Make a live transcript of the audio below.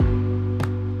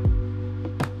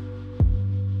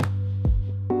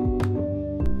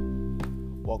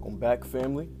back,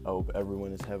 family. I hope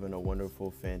everyone is having a wonderful,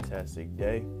 fantastic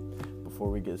day. Before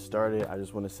we get started, I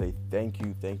just want to say thank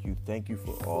you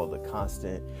for all the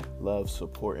constant love,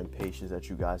 support, and patience that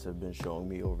you guys have been showing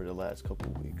me over the last couple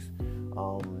of weeks.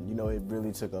 It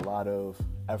really took a lot of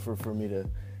effort for me to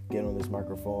get on this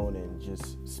microphone and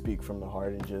just speak from the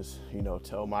heart and just,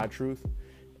 tell my truth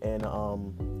and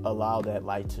allow that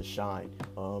light to shine.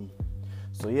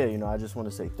 I just want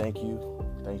to say thank you.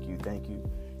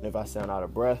 And if I sound out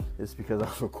of breath, it's because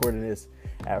I'm recording this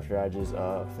after I just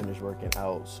finished working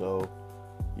out. So,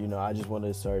 I just want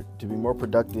to start to be more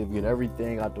productive, get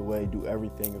everything out the way, do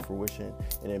everything in fruition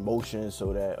and in motion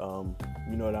so that,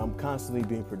 that I'm constantly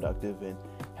being productive and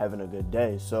having a good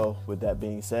day. So with that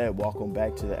being said, welcome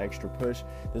back to the Extra Push.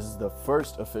 This is the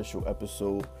first official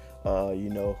episode,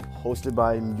 hosted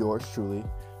by yours truly.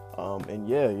 We're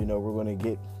going to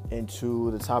get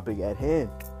into the topic at hand.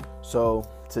 So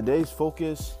today's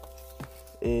focus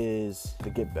is the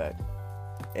get back.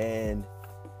 And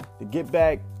the get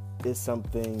back is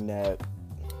something that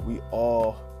we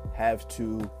all have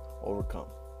to overcome.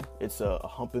 It's a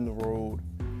hump in the road,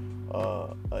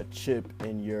 a chip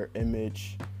in your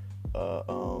image,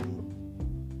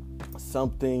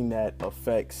 something that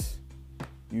affects,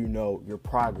 your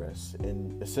progress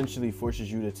and essentially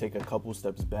forces you to take a couple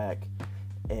steps back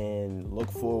and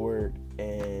look forward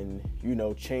and,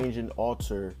 change and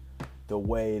alter the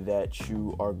way that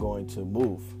you are going to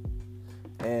move.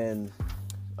 And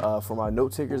for my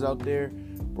note takers out there,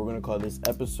 we're going to call this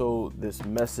episode, this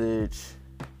message,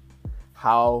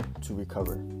 How to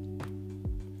Recover.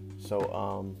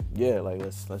 So,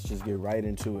 let's just get right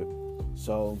into it.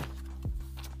 So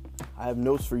I have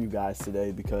notes for you guys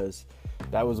today because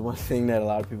that was one thing that a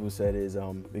lot of people said is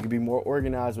it could be more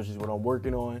organized, which is what I'm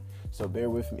working on. So bear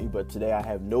with me. But today I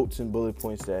have notes and bullet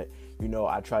points that,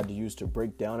 I tried to use to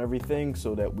break down everything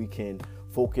so that we can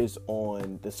focus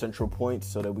on the central points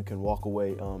so that we can walk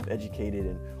away educated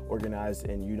and organized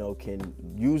and, can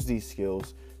use these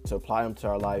skills to apply them to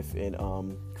our life and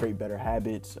create better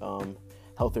habits,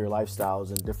 healthier lifestyles,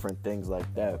 and different things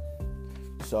like that.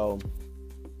 So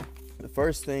the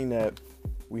first thing that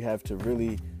we have to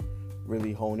really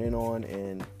hone in on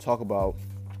and talk about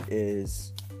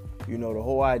is, the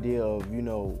whole idea of,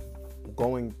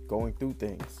 going through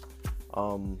things.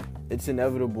 It's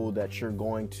inevitable that you're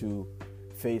going to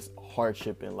face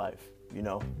hardship in life,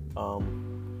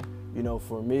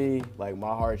 for me, like my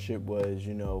hardship was,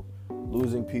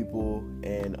 losing people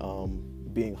and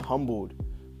being humbled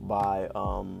by,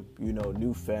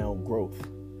 newfound growth.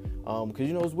 Because,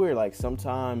 it's weird, like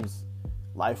sometimes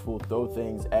life will throw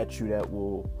things at you that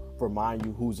will remind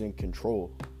you who's in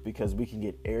control, because we can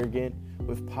get arrogant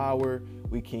with power,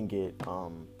 we can get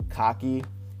cocky,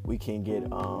 we can get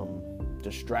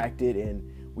distracted, and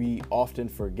we often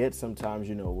forget sometimes,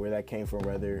 where that came from,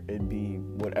 whether it be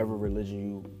whatever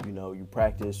religion you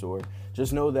practice, or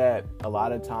just know that a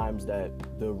lot of times that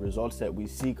the results that we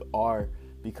seek are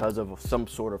because of some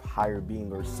sort of higher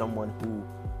being or someone who,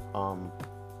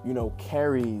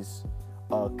 carries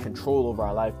control over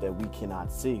our life that we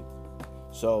cannot see.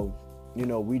 So,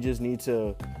 we just need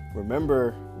to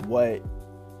remember what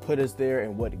put us there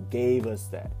and what gave us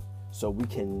that. So we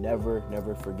can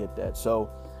never forget that. So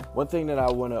one thing that I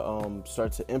want to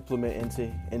start to implement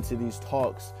into these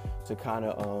talks to kind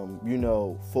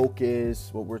of, focus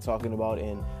what we're talking about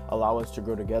and allow us to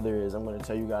grow together is I'm going to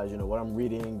tell you guys, what I'm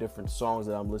reading, different songs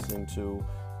that I'm listening to,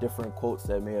 different quotes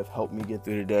that may have helped me get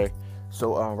through the day.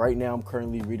 So right now I'm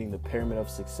currently reading The Pyramid of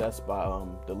Success by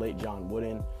the late John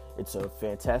Wooden. It's a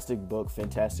fantastic book,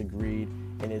 fantastic read,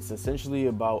 and it's essentially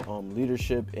about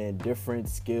leadership and different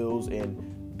skills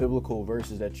and biblical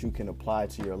verses that you can apply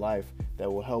to your life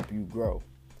that will help you grow.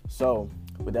 So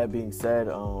with that being said,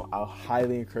 I'll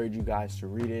highly encourage you guys to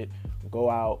read it. Go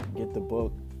out, get the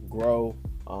book, grow,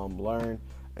 learn.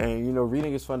 And,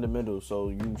 reading is fundamental, so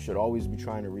you should always be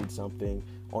trying to read something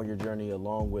on your journey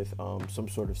along with some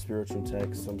sort of spiritual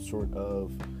text, some sort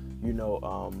of,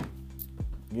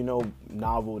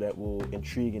 novel that will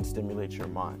intrigue and stimulate your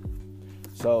mind.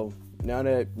 So now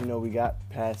that, we got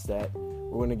past that,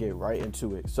 we're going to get right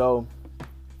into it. So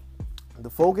the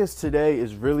focus today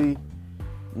is really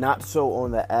not so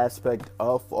on the aspect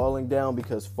of falling down,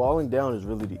 because falling down is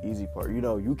really the easy part.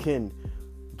 You can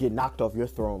get knocked off your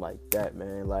throne like that,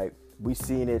 man. Like we've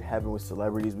seen it happen with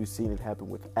celebrities. We've seen it happen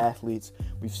with athletes.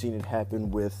 We've seen it happen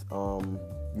with,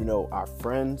 our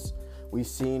friends. We've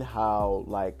seen how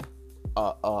like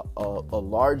a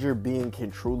larger being can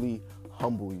truly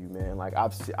humble you, man. Like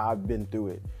I've been through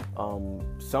it.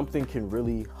 Something can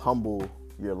really humble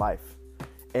your life.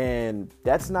 And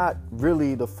that's not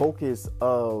really the focus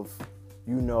of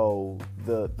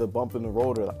the bump in the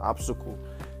road or the obstacle.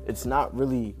 It's not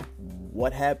really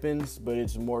what happens, but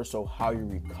it's more so how you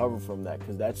recover from that,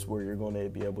 because that's where you're going to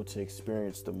be able to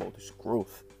experience the most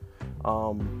growth.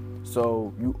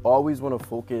 So you always want to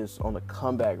focus on the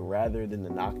comeback rather than the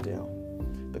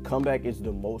knockdown. The comeback is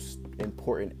the most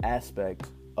important aspect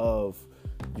of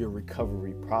your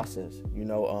recovery process.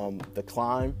 The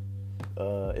climb,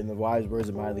 in the wise words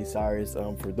of Miley Cyrus,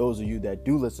 for those of you that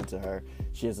do listen to her,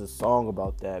 she has a song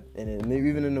about that. And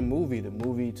even in the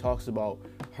movie talks about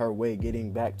her way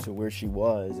getting back to where she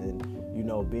was, and,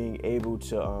 being able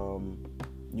to,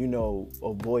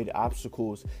 avoid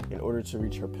obstacles in order to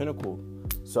reach her pinnacle.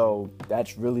 So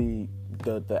that's really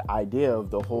the idea of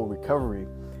the whole recovery.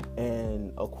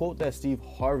 And a quote that Steve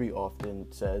Harvey often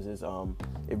says is,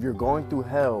 if you're going through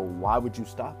hell, why would you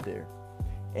stop there?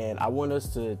 And I want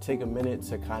us to take a minute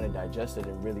to kind of digest it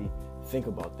and really think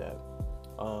about that.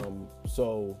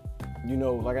 So,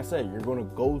 like I said, you're going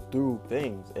to go through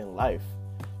things in life.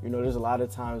 There's a lot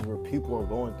of times where people are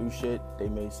going through shit. They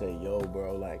may say, yo,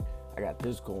 bro, like, I got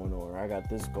this going on, or I got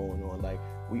this going on. Like,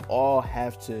 we all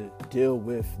have to deal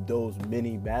with those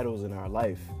many battles in our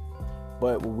life.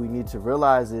 But what we need to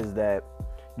realize is that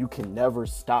you can never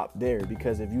stop there,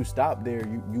 because if you stop there,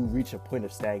 you reach a point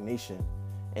of stagnation.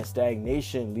 And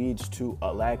stagnation leads to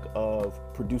a lack of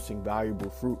producing valuable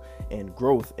fruit and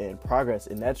growth and progress.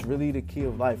 And that's really the key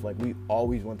of life. Like, we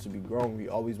always want to be growing. We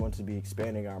always want to be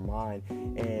expanding our mind.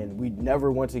 And we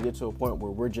never want to get to a point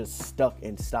where we're just stuck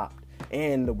and stopped.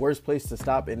 And the worst place to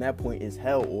stop in that point is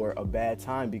hell, or a bad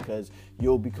time, because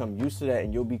you'll become used to that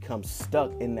and you'll become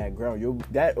stuck in that ground.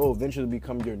 That will eventually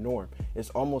become your norm. It's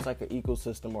almost like an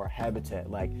ecosystem or a habitat.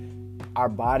 Like, our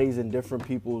bodies and different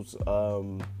people's,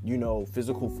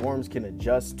 physical forms can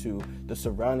adjust to the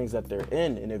surroundings that they're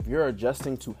in. And if you're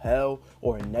adjusting to hell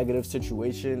or a negative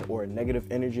situation or a negative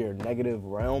energy or negative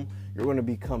realm, you're going to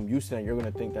become used to that. You're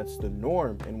going to think that's the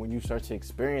norm. And when you start to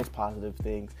experience positive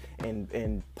things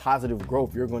and positive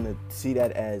growth, you're going to see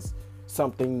that as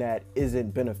something that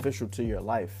isn't beneficial to your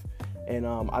life. And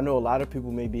I know a lot of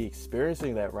people may be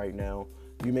experiencing that right now.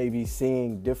 You may be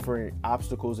seeing different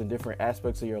obstacles and different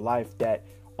aspects of your life that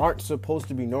aren't supposed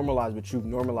to be normalized, but you've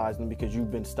normalized them because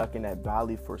you've been stuck in that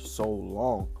valley for so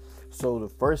long. So the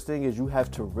first thing is, you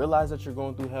have to realize that you're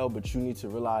going through hell, but you need to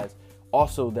realize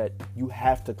also that you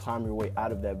have to climb your way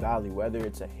out of that valley, whether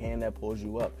it's a hand that pulls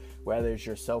you up, whether it's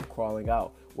yourself crawling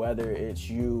out, whether it's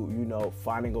you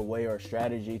finding a way or a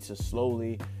strategy to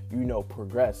slowly,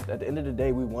 progress. At the end of the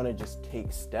day, we want to just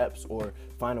take steps or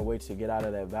find a way to get out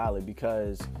of that valley,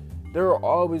 because there are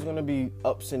always going to be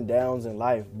ups and downs in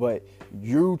life, but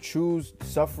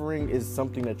suffering is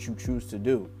something that you choose to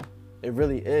do. It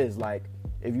really is. Like,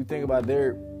 if you think about it,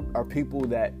 there are people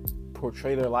that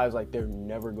portray their lives like they're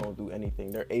never going through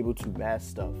anything. They're able to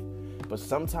master stuff. But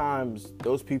sometimes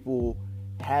those people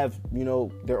have,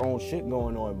 their own shit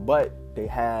going on, but they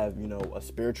have, a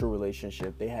spiritual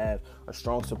relationship. They have a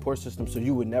strong support system. So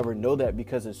you would never know that,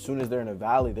 because as soon as they're in a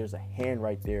valley, there's a hand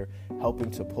right there helping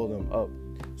to pull them up.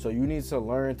 So you need to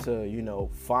learn to,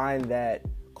 find that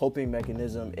coping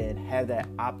mechanism and have that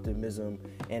optimism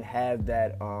and have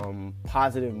that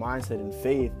positive mindset and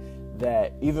faith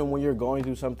that even when you're going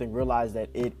through something, realize that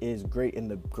it is great in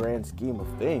the grand scheme of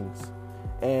things.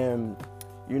 And,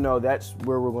 that's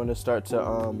where we're going to start to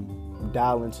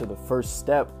dial into the first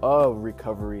step of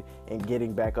recovery and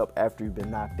getting back up after you've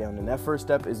been knocked down. And that first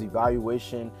step is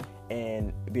evaluation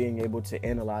and being able to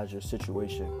analyze your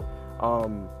situation.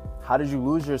 How did you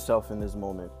lose yourself in this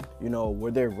moment?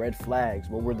 Were there red flags?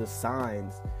 What were the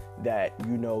signs that,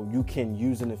 you can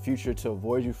use in the future to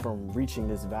avoid you from reaching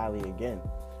this valley again?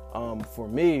 For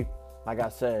me, like I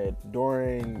said,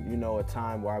 during, a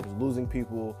time where I was losing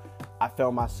people, I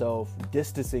felt myself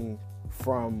distancing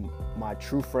from my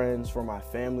true friends, from my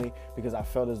family, because I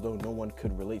felt as though no one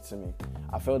could relate to me.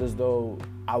 I felt as though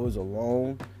I was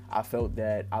alone. I felt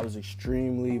that I was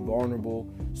extremely vulnerable.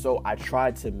 So I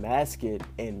tried to mask it,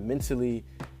 and mentally,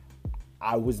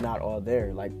 I was not all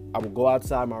there. Like, I would go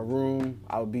outside my room.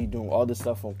 I would be doing all this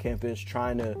stuff on campus,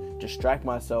 trying to distract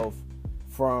myself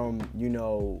from,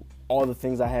 all the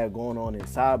things I had going on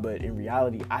inside. But in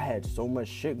reality, I had so much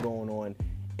shit going on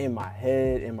in my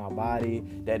head, in my body,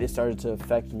 that it started to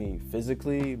affect me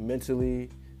physically, mentally,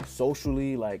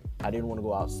 socially. Like, I didn't want to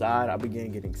go outside. I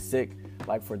began getting sick.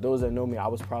 Like, for those that know me, I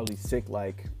was probably sick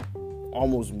like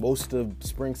almost most of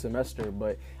spring semester,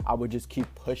 but I would just keep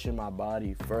pushing my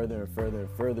body further and further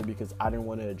and further, because I didn't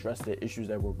want to address the issues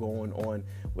that were going on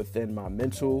within my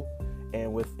mental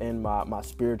and within my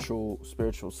spiritual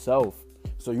self.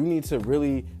 So you need to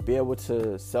really be able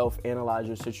to self-analyze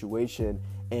your situation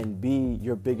and be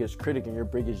your biggest critic and your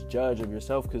biggest judge of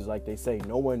yourself, because like they say,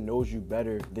 no one knows you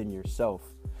better than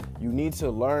yourself. You need to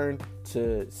learn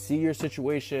to see your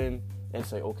situation and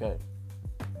say, okay,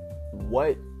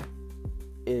 what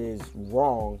is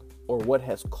wrong or what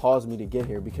has caused me to get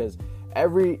here? Because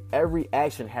every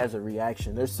action has a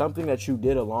reaction. There's something that you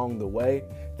did along the way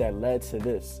that led to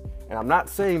this. And I'm not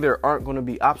saying there aren't going to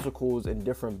be obstacles and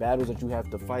different battles that you have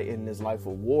to fight in this life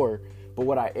of war. But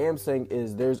what I am saying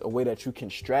is there's a way that you can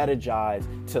strategize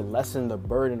to lessen the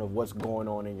burden of what's going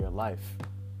on in your life,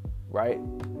 right?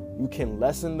 You can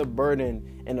lessen the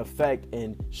burden and effect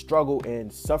and struggle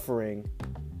and suffering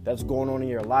that's going on in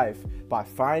your life by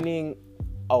finding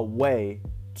a way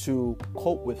to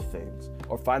cope with things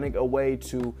or finding a way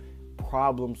to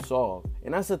problem solve.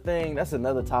 And that's the thing, that's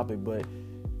another topic, but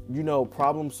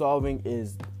problem solving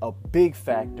is a big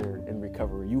factor in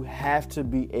recovery. You have to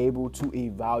be able to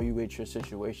evaluate your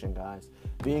situation, guys.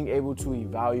 Being able to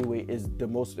evaluate is the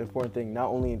most important thing, not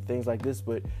only in things like this,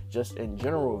 but just in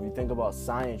general. If you think about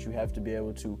science, you have to be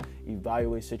able to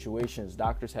evaluate situations.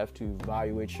 Doctors have to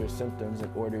evaluate your symptoms in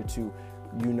order to,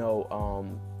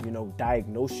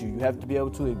 diagnose you. You have to be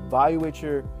able to evaluate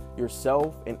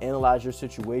yourself and analyze your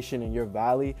situation in your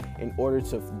valley in order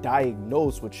to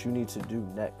diagnose what you need to do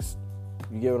next.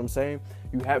 You get what I'm saying?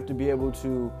 You have to be able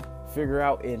to figure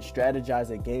out and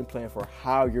strategize a game plan for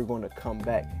how you're going to come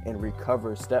back and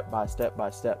recover step by step by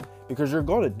step, because you're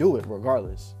going to do it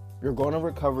regardless. You're going to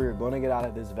recover. You're going to get out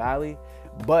of this valley.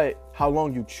 But how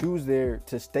long you choose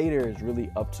to stay there is really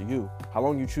up to you. How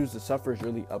long you choose to suffer is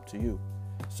really up to you.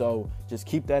 So just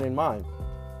keep that in mind.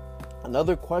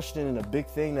 Another question and a big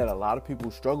thing that a lot of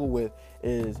people struggle with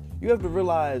is you have to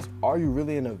realize, are you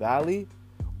really in a valley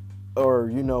or,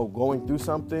 going through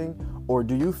something? Or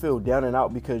do you feel down and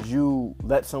out because you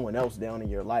let someone else down in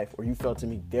your life, or you failed to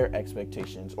meet their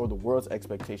expectations or the world's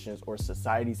expectations or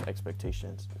society's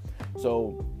expectations?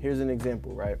 So here's an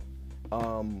example, right?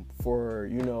 For,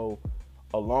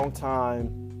 a long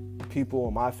time, people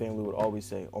in my family would always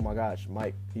say, oh my gosh,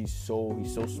 Mike, he's so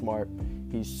smart.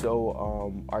 He's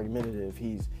so argumentative.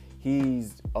 He's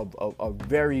a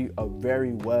very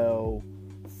well-rounded,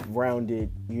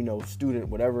 student,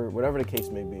 whatever the case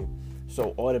may be.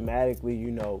 So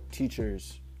automatically,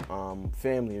 teachers,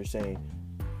 family are saying,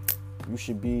 you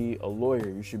should be a lawyer.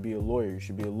 You should be a lawyer. You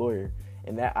should be a lawyer.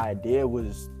 And that idea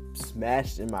was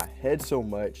smashed in my head so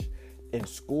much in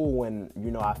school when,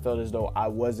 I felt as though I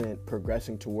wasn't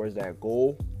progressing towards that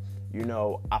goal.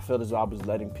 I felt as though I was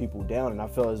letting people down, and I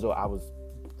felt as though I was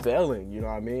failing. You know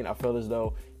what I mean? I felt as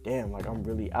though, damn, like I'm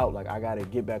really out. Like I got to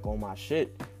get back on my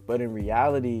shit. But in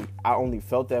reality, I only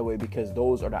felt that way because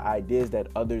those are the ideas that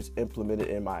others implemented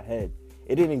in my head.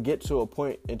 It didn't get to a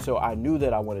point until I knew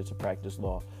that I wanted to practice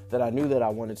law, that I knew that I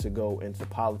wanted to go into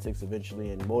politics eventually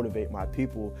and motivate my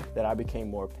people, that I became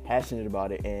more passionate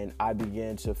about it, and I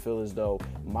began to feel as though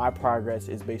my progress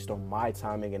is based on my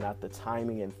timing and not the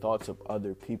timing and thoughts of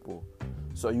other people.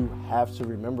 So you have to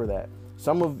remember that.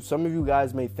 Some of you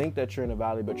guys may think that you're in a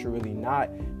valley, but you're really not,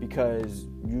 because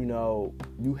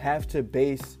you have to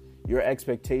base your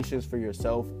expectations for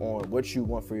yourself on what you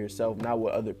want for yourself, not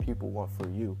what other people want for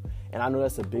you. And I know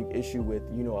that's a big issue with,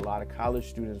 a lot of college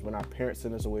students. When our parents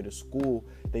send us away to school,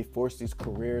 they force these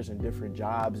careers and different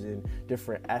jobs and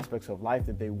different aspects of life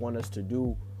that they want us to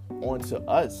do onto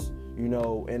us,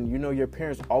 and your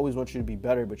parents always want you to be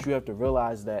better, but you have to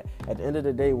realize that at the end of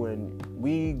the day, when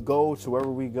we go to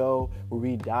wherever we go, where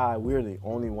we die, we're the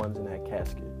only ones in that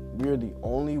casket. We're the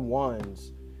only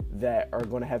ones that are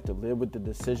going to have to live with the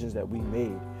decisions that we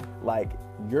made. Like,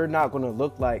 you're not going to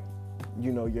look like,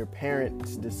 your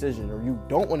parents' decision, or you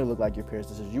don't want to look like your parents'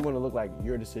 decisions. You want to look like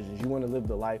your decisions. You want to live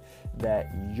the life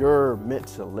that you're meant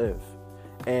to live.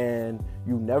 And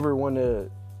you never want to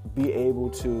be able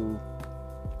to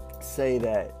say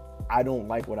that I don't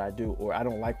like what I do, or I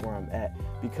don't like where I'm at,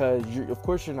 because of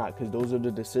course you're not, because those are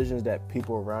the decisions that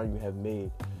people around you have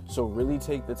made. So really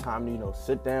take the time to,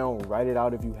 sit down, write it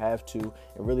out if you have to,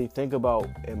 and really think about,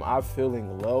 am I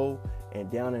feeling low and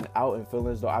down and out and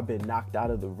feeling as though I've been knocked out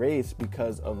of the race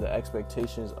because of the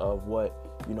expectations of what,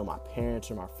 my parents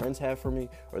or my friends have for me,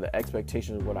 or the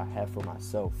expectations of what I have for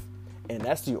myself. And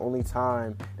that's the only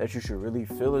time that you should really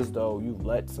feel as though you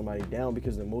let somebody down,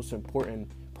 because the most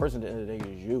important person at the end of the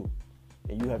day is you.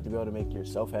 And you have to be able to make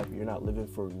yourself happy. You're not living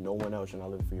for no one else. You're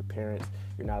not living for your parents.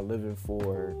 You're not living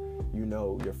for,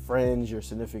 your friends, your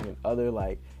significant other.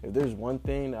 Like, if there's one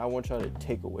thing that I want y'all to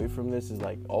take away from this, is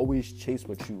like, always chase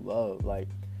what you love. Like,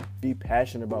 be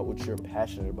passionate about what you're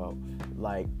passionate about.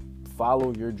 Like,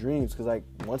 follow your dreams. Because, like,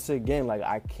 once again, like,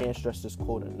 I can't stress this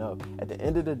quote enough. At the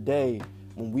end of the day,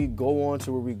 when we go on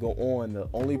to where we go on, the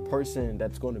only person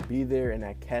that's going to be there in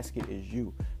that casket is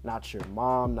you. Not your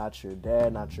mom, not your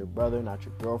dad, not your brother, not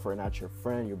your girlfriend, not your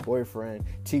friend, your boyfriend,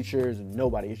 teachers,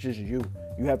 nobody. It's just you.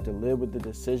 You have to live with the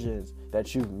decisions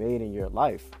that you've made in your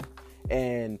life.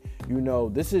 And,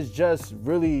 this is just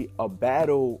really a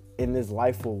battle in this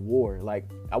life of war. Like,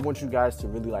 I want you guys to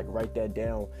really, like, write that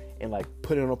down and, like,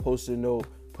 put it on a post-it note,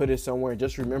 put it somewhere, and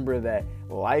just remember that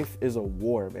life is a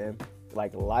war, man.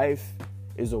 Like, life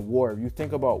is a war. If you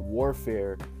think about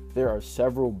warfare, there are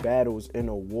several battles in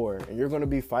a war, and you're going to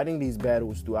be fighting these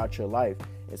battles throughout your life.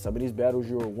 And some of these battles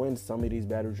you'll win, some of these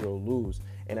battles you'll lose.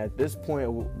 And at this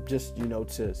point, just,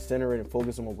 to center it and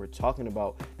focus on what we're talking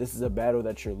about, this is a battle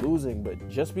that you're losing. But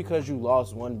just because you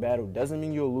lost one battle doesn't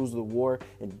mean you'll lose the war,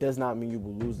 and does not mean you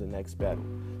will lose the next battle.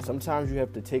 Sometimes you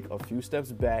have to take a few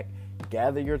steps back,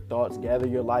 gather your thoughts, gather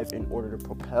your life in order to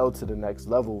propel to the next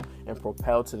level and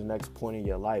propel to the next point in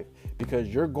your life. Because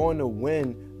you're going to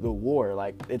win the war.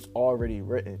 Like, it's already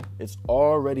written. It's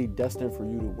already destined for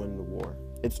you to win the war.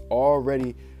 It's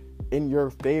already in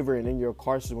your favor and in your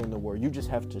cards to win the war. You just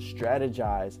have to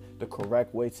strategize the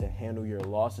correct way to handle your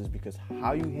losses, because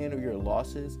how you handle your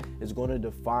losses is going to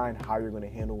define how you're going to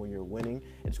handle when you're winning.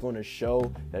 It's going to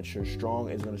show that you're strong.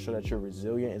 It's going to show that you're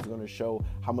resilient. It's going to show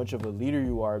how much of a leader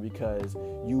you are, because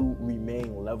you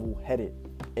remain level-headed.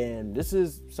 And this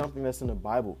is something that's in the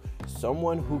Bible.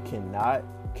 Someone who cannot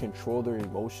control their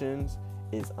emotions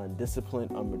is undisciplined,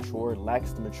 immature,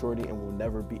 lacks the maturity, and will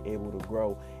never be able to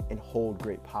grow and hold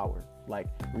great power. Like,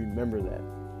 remember that.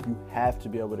 You have to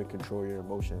be able to control your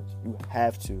emotions. You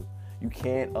have to. You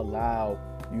can't allow,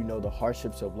 the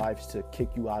hardships of life to kick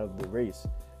you out of the race.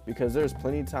 Because there's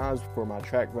plenty of times for my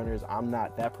track runners, I'm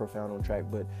not that profound on track,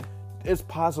 but it's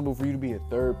possible for you to be in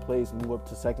third place, move up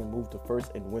to second, move to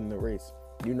first, and win the race.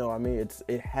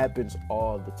 It happens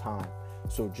all the time.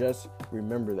 So just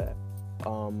remember that.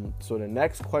 So the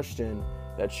next question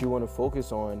that you want to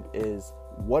focus on is,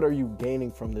 what are you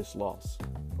gaining from this loss?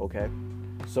 Okay.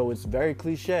 So it's very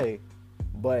cliche,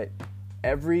 but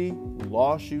every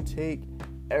loss you take,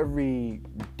 every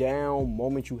down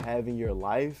moment you have in your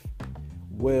life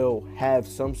will have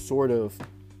some sort of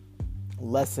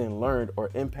lesson learned or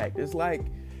impact. It's like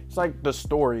the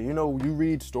story, you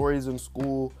read stories in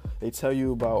school. They tell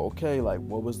you about, okay, like,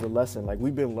 what was the lesson? Like,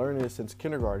 we've been learning this since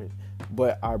kindergarten,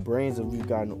 but our brains, as we've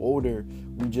gotten older,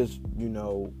 we just,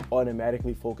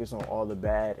 automatically focus on all the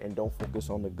bad and don't focus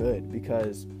on the good,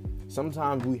 because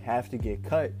sometimes we have to get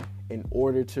cut in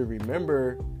order to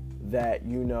remember that,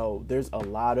 there's a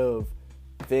lot of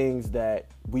things that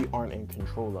we aren't in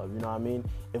control of.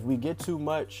 If we get too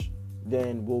much,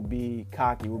 then we'll be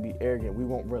cocky, we'll be arrogant, we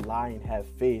won't rely and have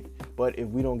faith. But if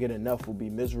we don't get enough, we'll be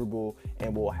miserable,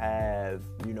 and we'll have,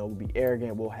 we'll be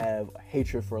arrogant, we'll have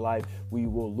hatred for life, we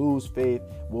will lose faith,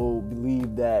 we'll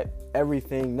believe that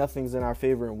nothing's in our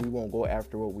favor, and we won't go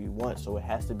after what we want. So it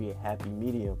has to be a happy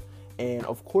medium. And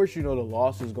of course, the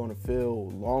loss is going to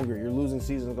feel longer. Your losing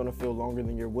season is going to feel longer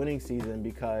than your winning season,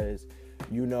 because,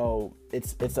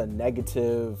 it's a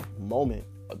negative moment.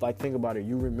 Like, think about it.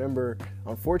 You remember,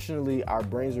 unfortunately, our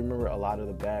brains remember a lot of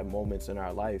the bad moments in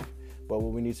our life. But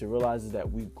what we need to realize is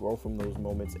that we grow from those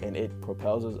moments, and it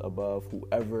propels us above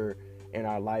whoever in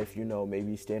our life,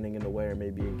 maybe standing in the way, or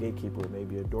maybe a gatekeeper, or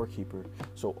maybe a doorkeeper.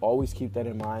 So always keep that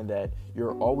in mind, that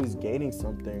you're always gaining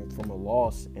something from a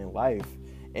loss in life.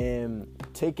 And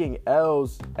taking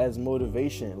L's as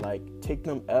motivation, like, take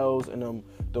them L's and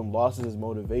them losses as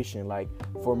motivation. Like,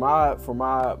 for my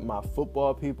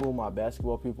football people, my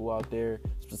basketball people out there,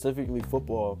 specifically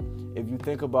football, if you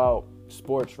think about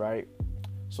sports, right?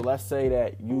 So let's say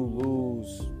that you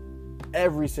lose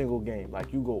every single game.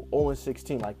 Like, you go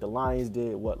 0-16, like the Lions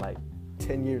did,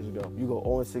 10 years ago. You go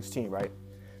 0-16, right?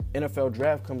 NFL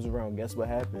draft comes around. Guess what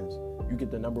happens? You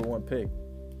get the number one pick.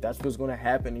 That's what's going to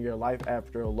happen in your life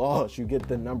after a loss. You get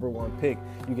the number one pick.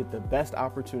 You get the best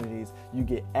opportunities. You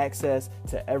get access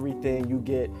to everything. You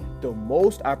get the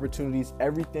most opportunities.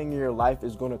 Everything in your life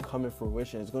is going to come in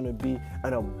fruition. It's going to be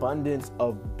an abundance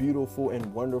of beautiful and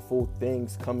wonderful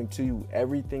things coming to you.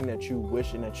 Everything that you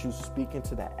wish and that you speak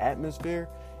into the atmosphere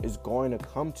is going to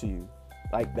come to you.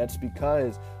 Like, that's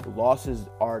because losses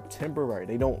are temporary.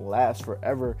 They don't last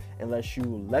forever unless you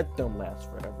let them last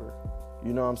forever.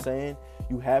 You know what I'm saying?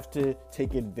 You have to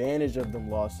take advantage of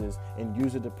them losses and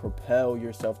use it to propel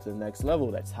yourself to the next level.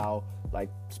 That's how,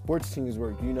 like, sports teams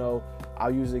work.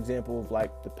 I'll use the example of,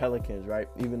 like, the Pelicans, right?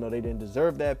 Even though they didn't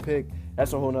deserve that pick,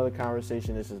 that's a whole nother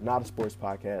conversation. This is not a sports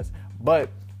podcast. But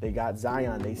They got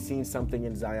Zion. They seen something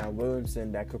in Zion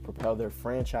Williamson that could propel their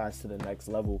franchise to the next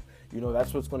level.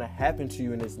 That's what's going to happen to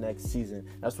you in this next season.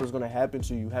 That's what's going to happen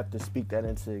to you. You have to speak that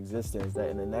into existence, that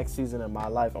in the next season of my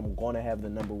life, I'm going to have the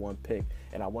number one pick.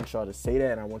 And I want y'all to say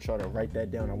that, and I want y'all to write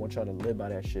that down. I want y'all to live by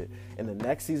that shit. In the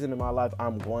next season of my life,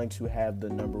 I'm going to have the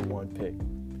number one pick.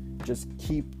 Just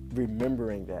keep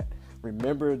remembering that.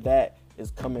 Remember that is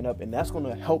coming up, and that's going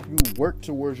to help you work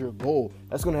towards your goal.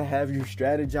 That's going to have you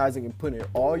strategizing and putting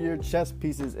all your chess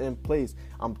pieces in place.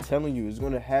 I'm telling you, it's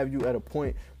going to have you at a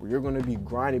point where you're going to be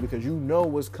grinding because you know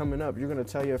what's coming up. You're going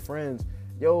to tell your friends,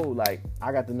 yo, like,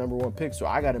 I got the number one pick, so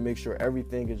I got to make sure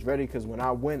everything is ready because when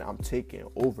I win, I'm taking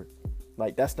over.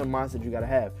 Like, that's the mindset you got to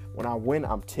have. When I win,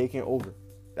 I'm taking over.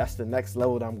 That's the next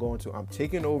level that I'm going to. I'm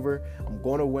taking over. I'm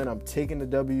going to win. I'm taking the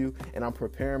W, and I'm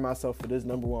preparing myself for this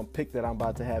number one pick that I'm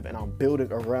about to have, and I'm building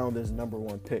around this number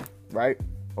one pick, right?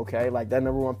 Okay, like that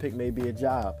number one pick may be a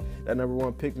job. That number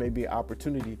one pick may be an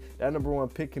opportunity. That number one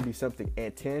pick can be something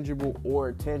intangible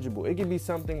or tangible. It can be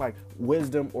something like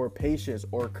wisdom or patience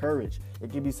or courage.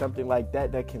 It can be something like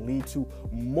that can lead to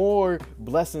more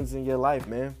blessings in your life,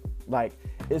 man. Like,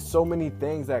 it's so many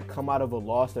things that come out of a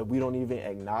loss that we don't even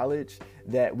acknowledge,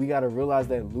 that we got to realize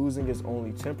that losing is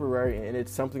only temporary, and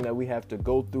it's something that we have to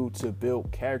go through to build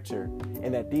character,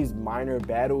 and that these minor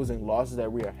battles and losses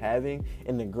that we are having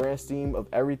in the grand scheme of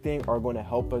everything are going to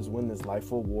help us win this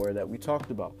life of war that we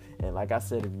talked about. And like I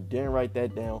said, if you didn't write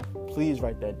that down, please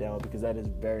write that down because that is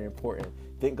very important.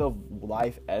 Think of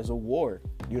life as a war.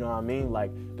 You know what I mean?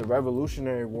 Like the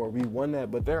Revolutionary War, we won that,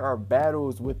 but there are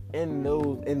battles within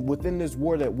this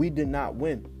war that we did not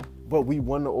win, but we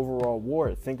won the overall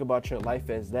war. Think about your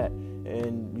life as that.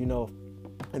 And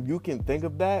if you can think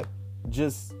of that,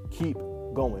 just keep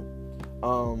going.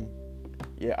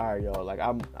 Yeah, all right, y'all. Like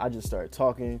I just started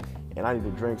talking and I need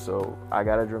a drink, so I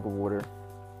got a drink of water.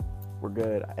 We're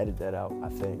good. I edited that out, I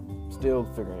think. Still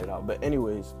figuring it out. But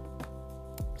anyways,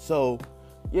 so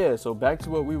back to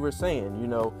what we were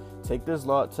saying, take this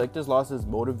loss as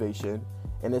motivation,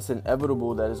 and it's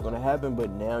inevitable that it's going to happen, but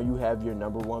now you have your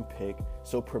number one pick,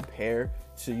 so prepare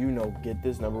to, get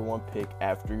this number one pick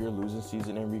after your losing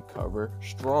season and recover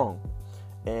strong.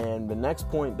 And the next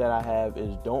point that I have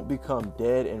is don't become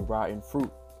dead and rotten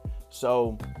fruit.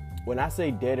 So when I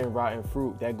say dead and rotten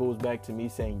fruit, that goes back to me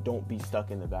saying don't be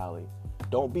stuck in the valley.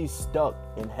 Don't be stuck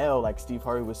in hell, like Steve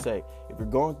Harvey would say. If you're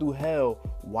going through hell,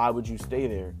 why would you stay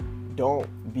there?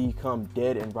 Don't become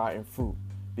dead and rotten fruit,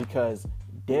 because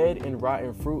dead and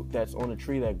rotten fruit that's on a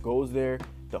tree that goes there,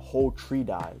 the whole tree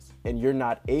dies, and you're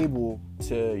not able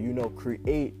to,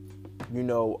 create,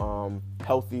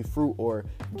 healthy fruit or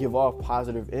give off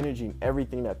positive energy, and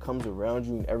everything that comes around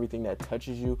you and everything that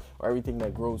touches you or everything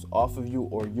that grows off of you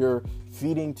or you're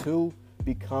feeding to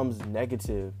becomes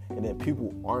negative, and then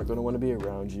people aren't going to want to be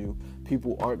around you.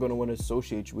 People aren't going to want to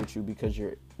associate with you because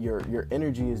your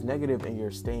energy is negative and you're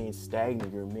staying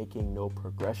stagnant. You're making no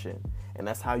progression, and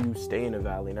that's how you stay in a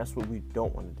valley, and that's what we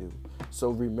don't want to do. So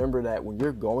remember that when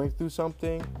you're going through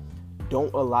something,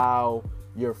 don't allow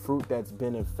your fruit that's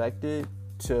been infected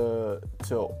to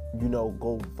go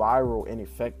viral and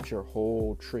affect your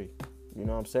whole tree. You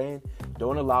know what I'm saying?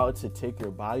 Don't allow it to take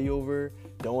your body over.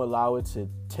 Don't allow it to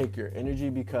take your energy,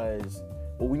 because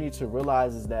what we need to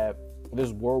realize is that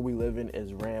this world we live in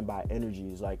is ran by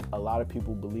energies. Like, a lot of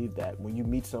people believe that when you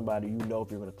meet somebody, if you're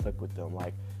going to click with them.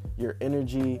 Like, your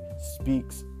energy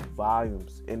speaks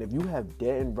volumes. And if you have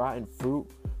dead and rotten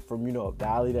fruit from, a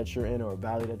valley that you're in or a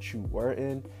valley that you were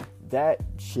in, that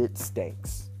shit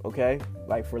stinks. Okay?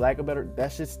 Like, for lack of better,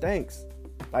 that shit stinks.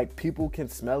 Like, people can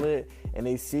smell it and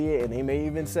they see it and they may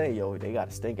even say, yo, they got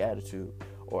a stink attitude,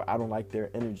 or I don't like their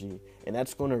energy. And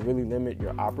that's going to really limit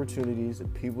your opportunities, the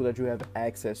people that you have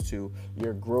access to,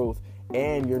 your growth,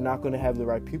 and you're not going to have the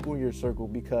right people in your circle,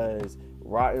 because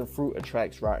rotten fruit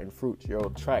attracts rotten fruit. You'll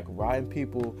attract rotten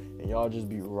people and y'all just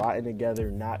be rotten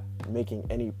together, not making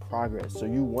any progress. So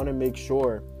you want to make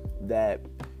sure that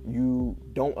you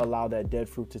don't allow that dead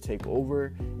fruit to take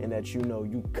over, and that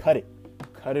you cut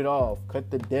it off, cut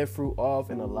the dead fruit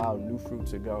off and allow new fruit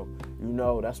to go.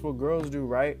 That's what girls do,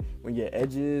 right? When your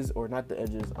edges, or not the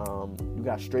edges, you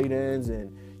got straight ends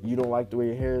and you don't like the way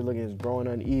your hair is looking, it's growing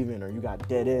uneven, or you got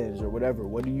dead ends or whatever.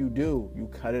 What do? You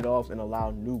cut it off and allow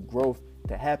new growth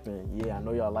to happen. Yeah, I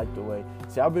know y'all like the way.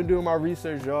 See, I've been doing my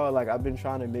research, y'all. Like, I've been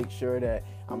trying to make sure that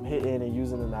I'm hitting and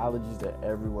using analogies that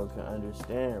everyone can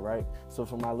understand, right? So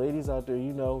for my ladies out there,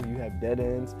 you have dead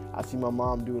ends. I see my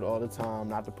mom do it all the time,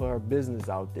 not to put her business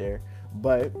out there,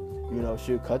 but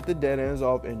she'll cut the dead ends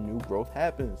off and new growth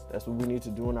happens. That's what we need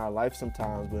to do in our life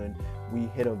sometimes when we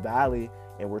hit a valley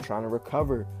and we're trying to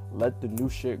recover. Let the new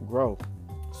shit grow.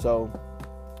 So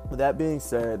With that being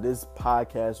said, this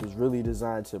podcast was really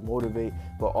designed to motivate,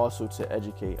 but also to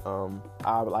educate.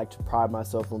 I would like to pride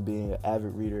myself on being an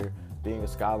avid reader, being a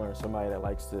scholar, and somebody that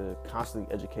likes to constantly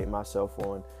educate myself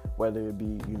on whether it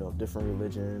be, different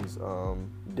religions,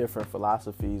 different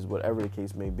philosophies, whatever the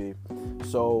case may be.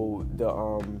 So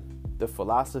the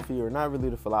philosophy, or not really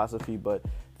the philosophy, but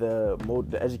the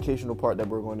educational part that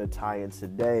we're going to tie in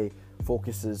today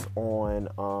focuses on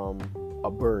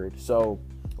a bird. So,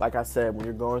 like I said, when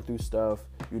you're going through stuff,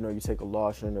 you take a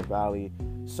loss, you're in the valley,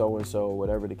 so-and-so,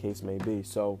 whatever the case may be.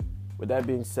 So with that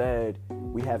being said,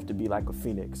 we have to be like a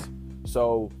phoenix.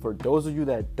 So for those of you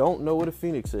that don't know what a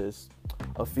phoenix is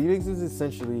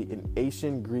essentially an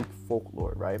ancient Greek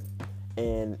folklore, right?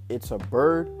 And it's a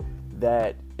bird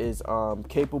that is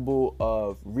capable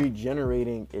of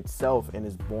regenerating itself and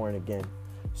is born again.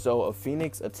 So a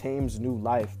phoenix attains new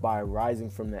life by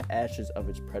rising from the ashes of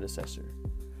its predecessor.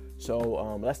 So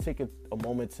let's take a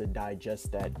moment to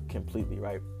digest that completely,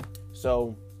 right?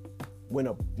 So when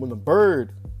a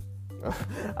bird,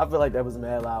 I feel like that was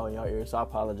mad loud in your ear, so I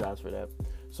apologize for that.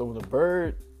 So when the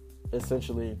bird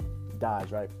essentially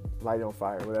dies, right? Light it on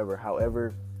fire, whatever.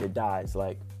 However it dies,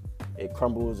 like it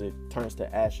crumbles, it turns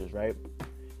to ashes, right?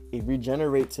 It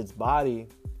regenerates its body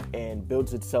and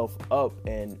builds itself up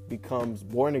and becomes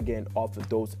born again off of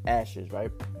those ashes, right?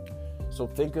 So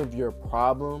think of your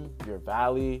problem, your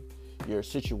valley, your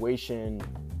situation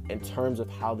in terms of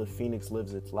how the phoenix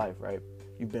lives its life, right?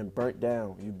 You've been burnt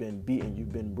down, you've been beaten,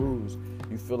 you've been bruised.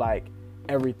 You feel like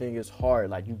everything is hard,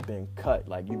 like you've been cut,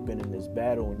 like you've been in this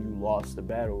battle and you lost the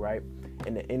battle, right?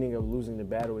 And the ending of losing the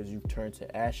battle is you've turned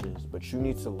to ashes. But you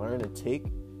need to learn to take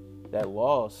that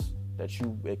loss that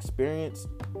you experienced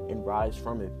and rise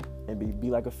from it and be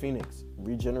like a phoenix,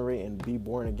 regenerate and be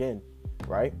born again,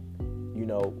 right?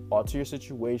 Alter your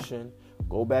situation,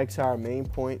 go back to our main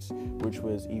points, which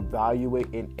was evaluate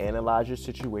and analyze your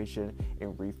situation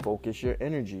and refocus your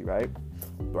energy, right?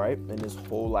 In this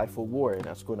whole life of war, and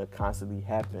that's going to constantly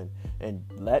happen. And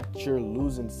let your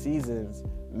losing seasons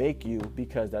make you,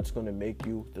 because that's going to make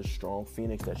you the strong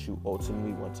phoenix that you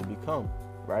ultimately want to become,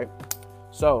 right?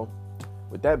 So,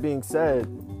 with that being said,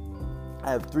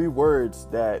 I have 3 words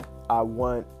that I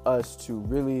want us to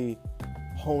really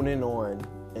hone in on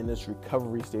in this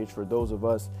recovery stage for those of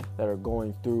us that are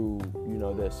going through,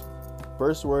 this.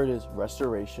 First word is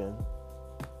restoration.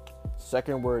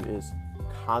 Second word is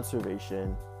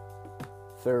conservation.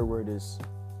 Third word is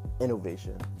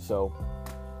innovation. So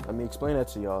let me explain that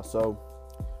to y'all. So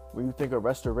when you think of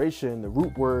restoration, the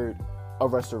root word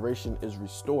of restoration is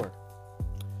restore.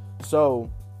 So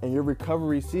in your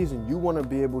recovery season, you want to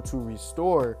be able to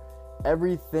restore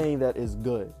everything that is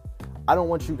good. I don't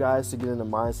want you guys to get in the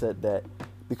mindset that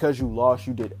because you lost,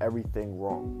 you did everything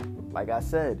wrong. Like I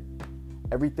said,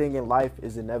 everything in life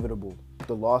is inevitable.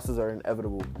 The losses are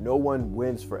inevitable. No one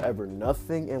wins forever.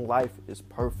 Nothing in life is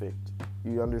perfect.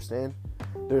 You understand?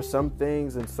 There's some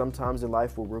things and sometimes in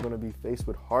life where we're going to be faced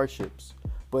with hardships.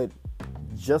 But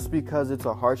just because it's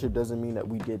a hardship doesn't mean that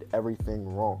we did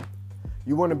everything wrong.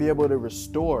 You want to be able to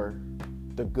restore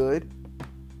the good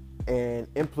and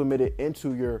implement it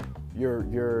into your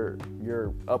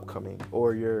upcoming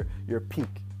or your peak.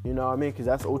 You know what I mean? Because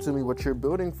that's ultimately what you're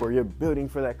building for. You're building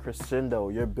for that crescendo.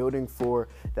 You're building for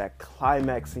that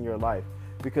climax in your life.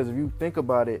 Because if you think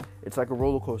about it, it's like a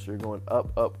roller coaster. You're going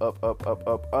up, up, up, up, up,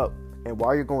 up, up. And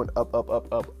while you're going up, up,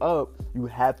 up, up, up, you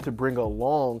have to bring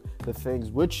along the things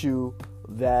with you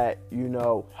that,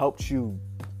 helped you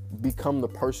become the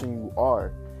person you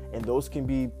are. And those can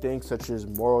be things such as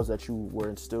morals that you were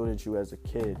instilled into you as a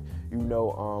kid.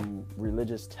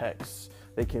 Religious texts.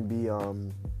 They can be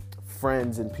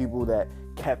friends and people that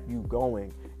kept you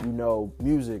going.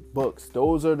 Music, books.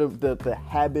 Those are the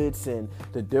habits and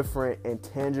the different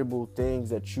intangible things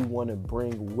that you want to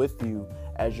bring with you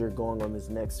as you're going on this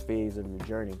next phase of your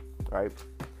journey, right?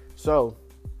 So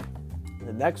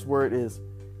the next word is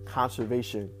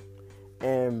conservation.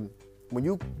 And when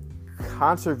you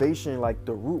conservation, like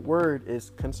the root word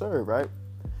is conserve, right?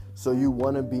 So you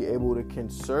want to be able to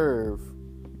conserve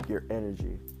your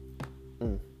energy,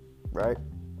 right?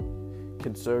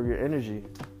 Conserve your energy.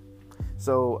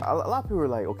 So a lot of people are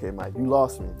like, okay, Mike, you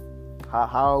lost me.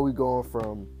 How are we going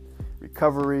from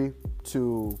recovery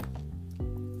to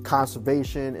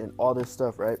conservation and all this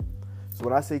stuff, right? So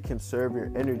when I say conserve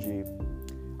your energy,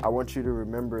 I want you to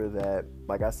remember that,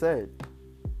 like I said,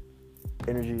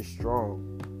 energy is strong.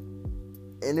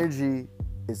 Energy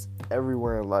is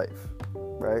everywhere in life,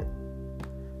 right?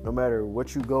 No matter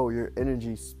what you go, your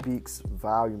energy speaks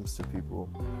volumes to people.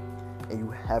 And you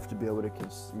have to be able to,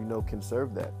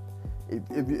 conserve that.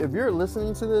 If you're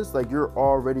listening to this, like you're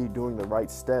already doing the right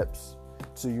steps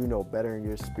to, bettering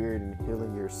your spirit and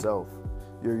healing yourself.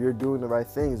 You're doing the right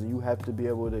things, and you have to be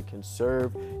able to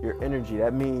conserve your energy.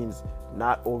 That means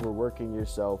not overworking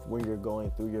yourself when you're going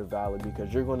through your valley,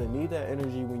 because you're going to need that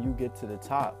energy when you get to the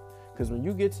top. Because when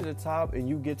you get to the top and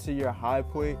you get to your high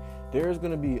point, there's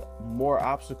going to be more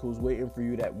obstacles waiting for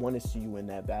you that want to see you in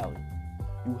that valley.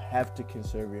 You have to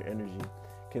conserve your energy.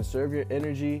 Conserve your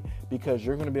energy, because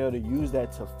you're going to be able to use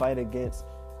that to fight against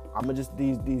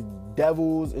these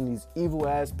devils and these evil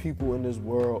ass people in this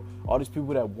world, all these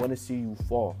people that want to see you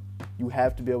fall. You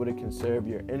have to be able to conserve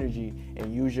your energy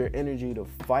and use your energy to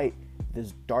fight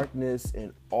this darkness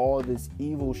and all this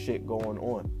evil shit going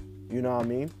on. You know what I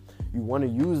mean? You want to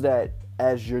use that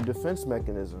as your defense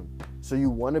mechanism. So you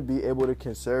want to be able to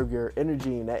conserve your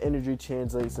energy, and that energy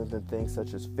translates into things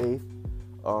such as faith,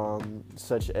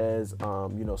 such as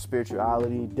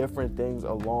spirituality, different things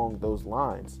along those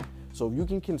lines. So if you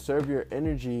can conserve your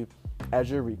energy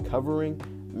as you're recovering,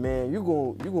 man, you're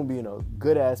gonna be in a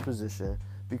good ass position,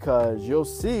 because you'll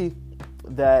see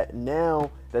that now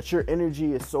that your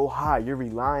energy is so high, your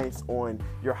reliance on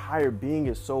your higher being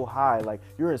is so high, like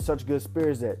you're in such good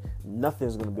spirits that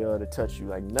nothing's going to be able to touch you.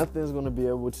 Like nothing's going to be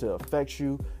able to affect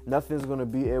you. Nothing's going to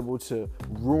be able to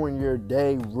ruin your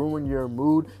day, ruin your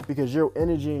mood, because your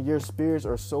energy and your spirits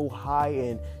are so high,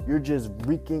 and you're just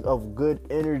reeking of good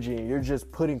energy, and you're just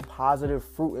putting positive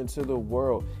fruit into the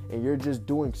world, and you're just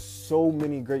doing so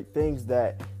many great things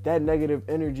that negative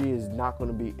energy is not going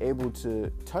to be able to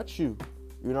touch you.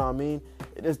 You know what I mean?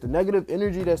 It's the negative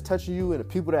energy that's touching you, and the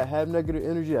people that have negative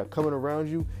energy that are coming around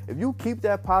you. If you keep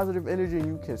that positive energy and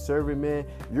you conserve it, man,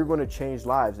 you're going to change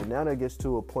lives. And now that gets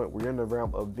to a point where you're in the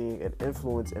realm of being an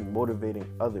influence and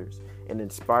motivating others and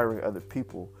inspiring other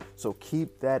people. So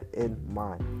keep that in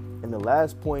mind. And the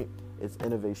last point is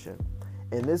innovation.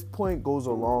 And this point goes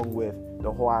along with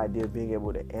the whole idea of being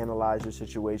able to analyze your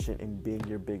situation and being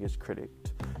your biggest critic.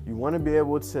 You want to be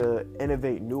able to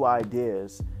innovate new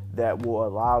ideas that will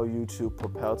allow you to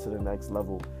propel to the next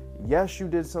level. Yes, you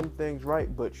did some things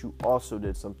right, but you also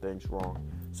did some things wrong.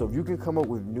 So if you can come up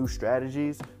with new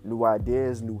strategies, new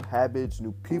ideas, new habits,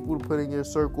 new people to put in your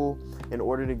circle in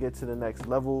order to get to the next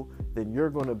level, then you're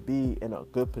going to be in a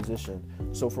good position.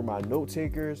 So for my note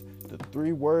takers, the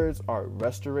 3 words are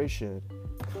restoration,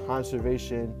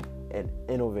 conservation, and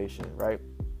innovation, right?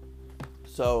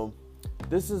 So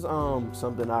this is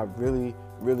something I really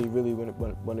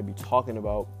want to be talking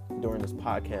about during this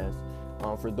podcast.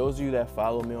 For those of you that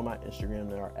follow me on my Instagram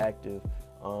that are active,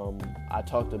 I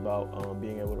talked about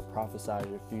being able to prophesize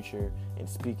your future and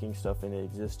speaking stuff into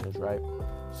existence, right?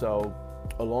 So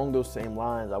along those same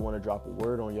lines, I want to drop a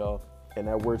word on y'all, and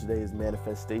that word today is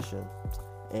manifestation.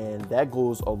 And that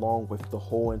goes along with the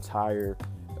whole entire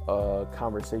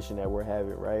conversation that we're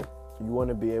having, right? You want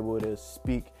to be able to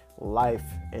speak life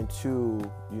into,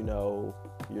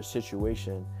 your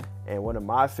situation. And one of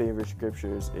my favorite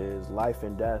scriptures is life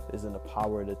and death is in the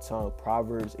power of the tongue,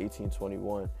 Proverbs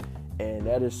 18:21. And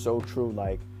that is so true.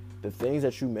 Like the things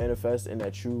that you manifest and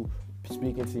that you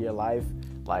speak into your life,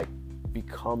 like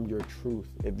become your truth.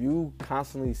 If you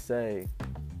constantly say,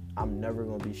 I'm never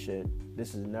going to be shit,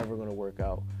 this is never going to work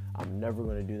out, I'm never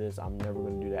going to do this, I'm never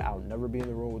going to do that, I'll never be in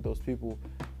the room with those people,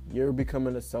 you're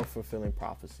becoming a self-fulfilling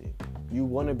prophecy. You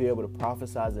want to be able to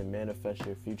prophesize and manifest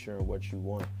your future and what you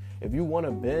want. If you want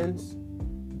a Benz,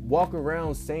 walk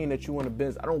around saying that you want a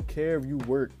Benz. I don't care if you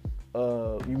work,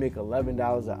 you make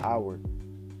 $11 an hour.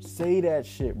 Say that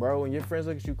shit, bro. And your friends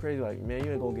look at you crazy like, man,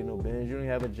 you ain't gonna get no Benz. You don't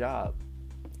have a job.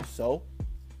 So,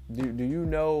 do you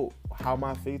know how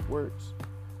my faith works?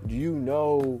 Do you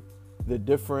know the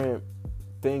different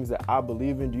things that I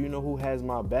believe in? Do you know who has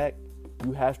my back?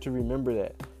 You have to remember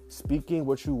that. Speaking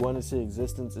what you want into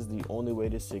existence is the only way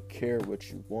to secure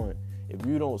what you want. If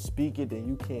you don't speak it, then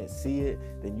you can't see it,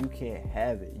 then you can't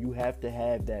have it. You have to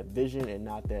have that vision and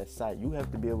not that sight. You have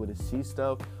to be able to see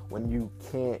stuff when you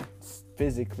can't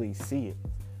physically see it.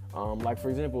 Like, for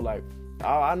example, like,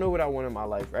 I know what I want in my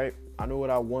life, right? I know what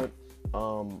I want.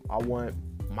 I want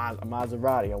my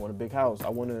Maserati. I want a big house. I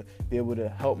want to be able to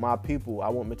help my people. I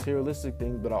want materialistic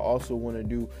things, but I also want to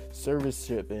do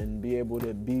serviceship and be able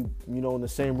to be, in the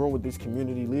same room with these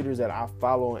community leaders that I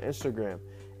follow on Instagram.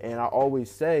 And I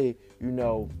always say,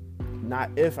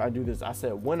 not if I do this. I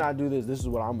said, when I do this, this is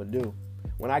what I'm going to do.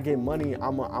 When I get money,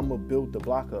 I'm going to build the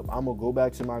block up. I'm going to go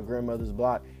back to my grandmother's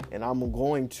block, and I'm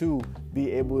going to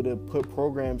be able to put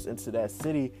programs into that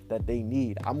city that they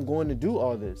need. I'm going to do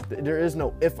all this. There is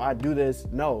no if I do this.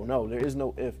 No, there is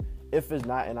no if. If is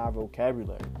not in our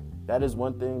vocabulary. That is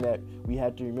one thing that we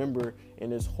have to remember in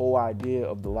this whole idea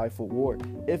of the life of war.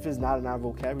 If is not in our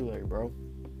vocabulary, bro.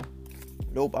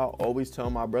 Nope, I always tell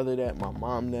my brother that, my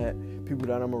mom that, people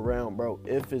that I'm around, bro,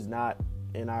 if is not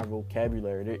in our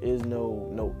vocabulary. There is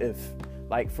no if.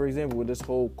 Like, for example, with this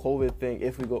whole COVID thing,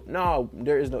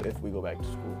 there is no if we go back to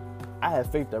school. I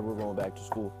have faith that we're going back to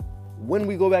school. When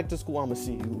we go back to school, I'm going to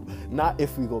see you. Not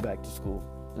if we go back to school.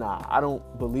 Nah, I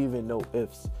don't believe in no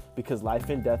ifs, because life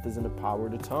and death is in the power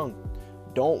of the tongue.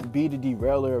 Don't be the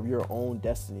derailer of your own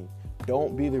destiny.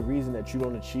 Don't be the reason that you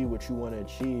don't achieve what you want to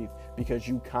achieve because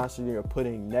you constantly are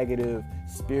putting negative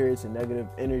spirits and negative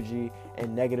energy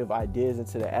and negative ideas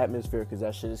into the atmosphere, because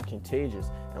that shit is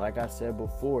contagious. And like I said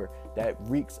before, that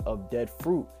reeks of dead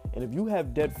fruit. And if you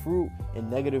have dead fruit and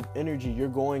negative energy, you're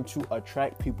going to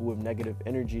attract people with negative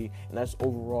energy, and that's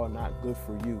overall not good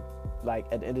for you. Like,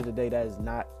 at the end of the day, that is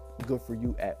not good for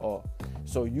you at all.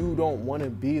 So you don't want to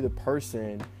be the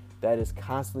person that is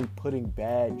constantly putting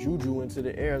bad juju into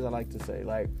the air, as I like to say.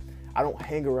 Like, I don't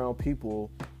hang around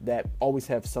people that always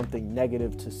have something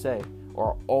negative to say,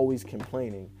 or always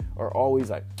complaining, or always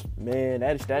like, man,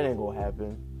 that ain't gonna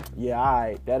happen. Yeah,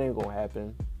 alright, that ain't gonna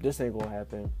happen. This ain't gonna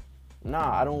happen.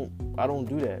 Nah, I don't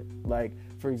do that. Like,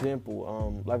 for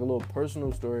example, like a little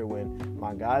personal story, when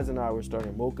my guys and I were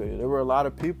starting Mocha, there were a lot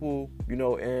of people,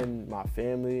 in my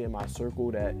family and my circle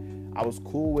that I was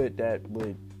cool with that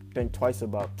would think twice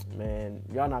about, man,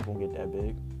 y'all not gonna get that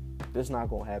big. This not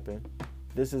gonna happen.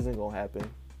 This isn't gonna happen.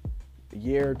 A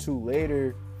year or two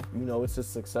later, it's a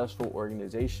successful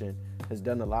organization. Has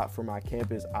done a lot for my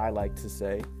campus, I like to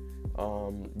say.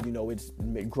 It's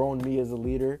grown me as a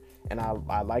leader, and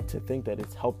I like to think that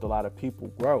it's helped a lot of people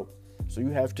grow. So you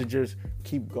have to just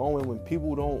keep going when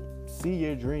people don't see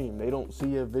your dream, they don't see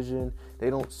your vision, they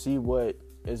don't see what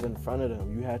is in front of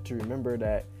them. You have to remember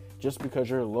that just because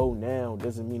you're low now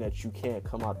doesn't mean that you can't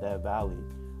come out that valley.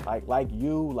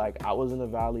 Like I was in the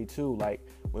valley too. Like,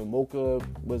 when Mocha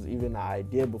was even the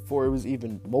idea, before it was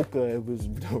even Mocha, it was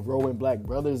the Rowan Black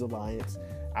Brothers Alliance.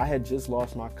 I had just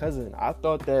lost my cousin. I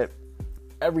thought that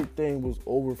everything was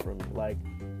over for me. Like,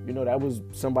 that was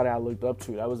somebody I looked up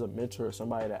to. That was a mentor,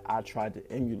 somebody that I tried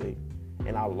to emulate.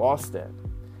 And I lost that.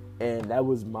 And that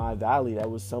was my valley.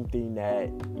 That was something that,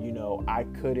 I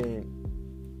couldn't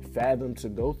fathom to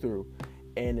go through.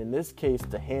 And in this case,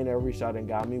 the hand that reached out and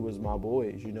got me was my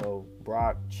boys,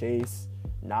 Brock, Chase,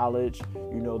 Knowledge,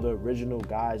 the original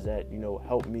guys that,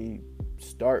 helped me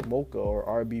start Mocha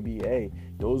or RBBA.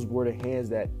 Those were the hands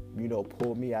that,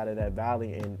 pulled me out of that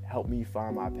valley and helped me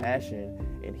find my passion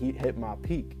and hit my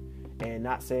peak. And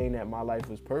not saying that my life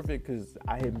was perfect, because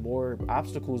I had more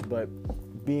obstacles, but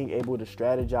being able to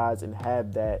strategize and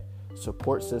have that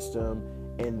support system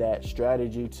and that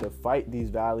strategy to fight these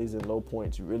valleys and low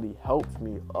points really helped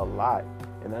me a lot.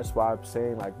 And that's why I'm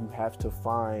saying, like, you have to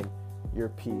find your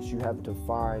peace. You have to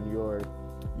find your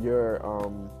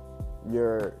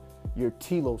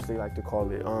telos, they like to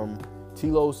call it.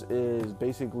 Telos is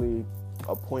basically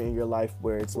a point in your life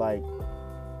where it's like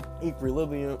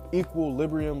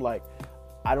equilibrium. Like,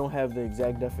 I don't have the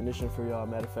exact definition for y'all.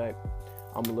 Matter of fact,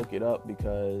 I'm gonna look it up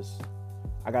because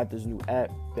I got this new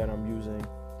app that I'm using.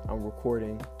 I'm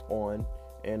recording on,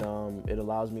 and it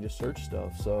allows me to search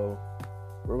stuff. So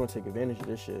we're gonna take advantage of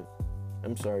this shit.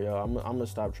 I'm sorry, y'all. I'm gonna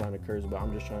stop trying to curse, but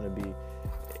I'm just trying to be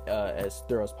as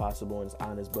thorough as possible and as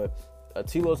honest. But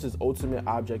telos is ultimate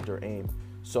object or aim.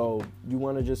 So you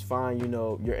want to just find,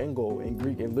 your end goal. In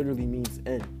Greek, it literally means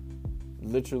end.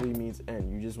 Literally means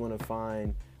end. You just want to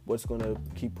find what's going to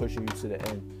keep pushing you to the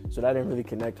end. So that didn't really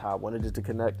connect how I wanted it to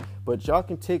connect. But y'all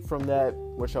can take from that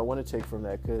what y'all want to take from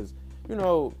that, because,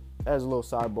 as a little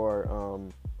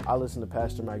sidebar, I listen to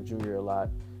Pastor Mike Jr. a lot,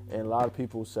 and a lot of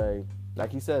people say,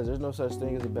 like he says, there's no such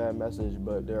thing as a bad message,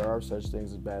 but there are such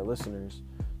things as bad listeners.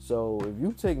 So if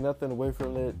you take nothing away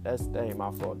from it, that ain't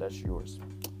my fault, that's yours.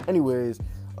 Anyways,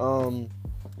 so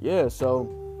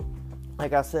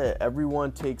like I said,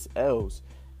 everyone takes L's.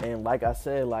 And like I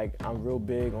said, like, I'm real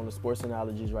big on the sports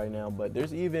analogies right now, but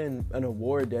there's even an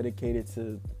award dedicated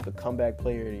to the comeback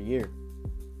player of the year.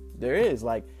 There is,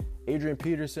 like, Adrian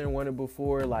Peterson won it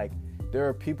before. Like, there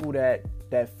are people that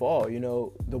fall,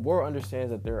 the world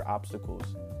understands that there are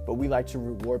obstacles, but we like to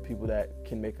reward people that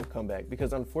can make a comeback,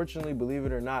 because unfortunately, believe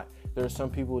it or not, there are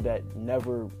some people that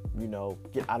never,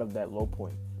 get out of that low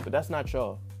point. But that's not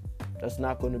y'all. That's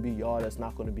not going to be y'all. That's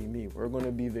not going to be me. We're going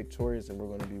to be victorious, and we're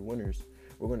going to be winners.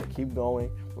 We're going to keep going,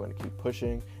 we're going to keep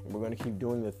pushing, and we're going to keep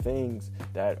doing the things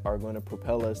that are going to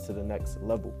propel us to the next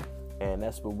level. And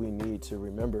that's what we need to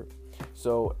remember.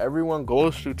 So everyone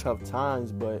goes through tough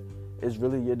times, but it's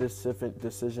really your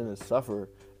decision to suffer.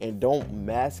 And don't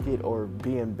mask it or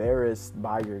be embarrassed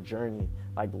by your journey.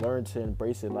 Like, learn to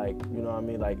embrace it. Like,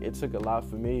 Like, it took a lot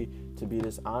for me to be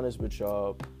this honest with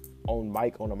y'all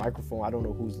on a microphone. I don't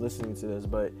know who's listening to this,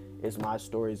 but it's my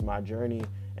story, it's my journey,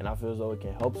 and I feel as though it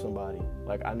can help somebody.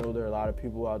 Like, I know there are a lot of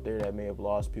people out there that may have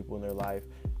lost people in their life,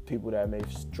 people that may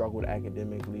have struggled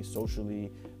academically,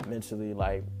 socially, mentally.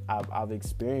 Like, I've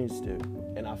experienced it,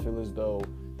 and I feel as though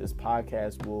this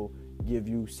podcast will give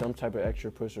you some type of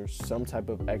extra push or some type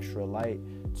of extra light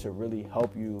to really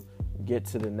help you get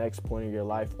to the next point in your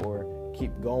life or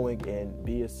keep going and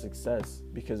be a success,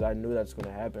 because I knew that's going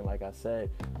to happen. Like I said,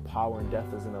 power and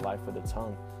death is in the life of the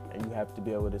tongue, and you have to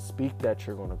be able to speak that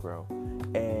you're going to grow.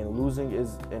 And losing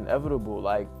is inevitable.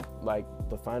 Like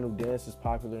the final dance is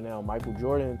popular now. Michael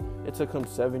Jordan, it took him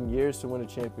 7 years to win a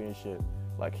championship.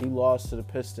 Like, he lost to the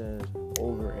Pistons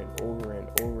over and over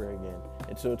and over again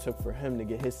until it took for him to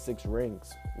get his 6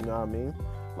 rings. You know what I mean?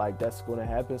 Like, that's going to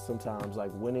happen sometimes. Like,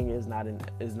 winning is not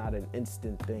an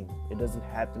instant thing. It doesn't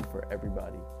happen for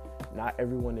everybody. Not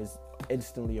everyone is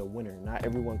instantly a winner. Not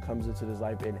everyone comes into this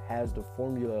life and has the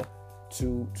formula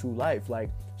to life.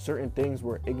 Like, certain things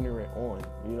we're ignorant on,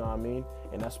 you know what I mean?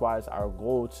 And that's why it's our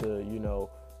goal to,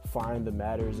 find the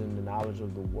matters and the knowledge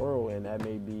of the world, and that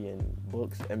may be in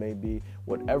books, it may be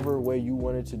whatever way you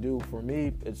want it to do. For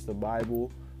me, it's the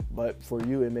Bible, but for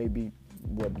you, it may be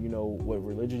what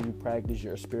religion you practice,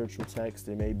 your spiritual text.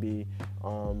 It may be,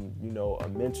 a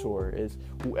mentor. Is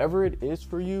whoever it is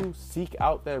for you, seek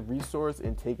out that resource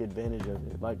and take advantage of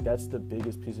it. Like, that's the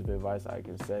biggest piece of advice I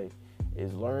can say,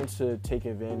 is learn to take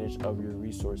advantage of your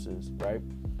resources, right?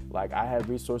 Like, I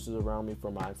have resources around me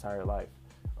for my entire life.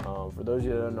 For those of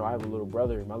you that don't know, I have a little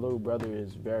brother. My little brother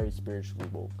is very spiritually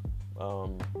woke,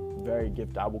 very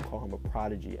gifted. I will call him a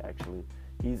prodigy, actually.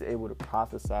 He's able to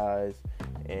prophesize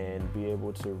and be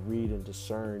able to read and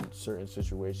discern certain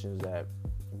situations that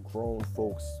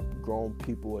grown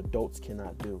people, adults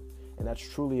cannot do. And that's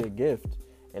truly a gift.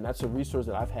 And that's a resource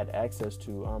that I've had access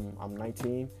to. I'm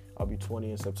 19. I'll be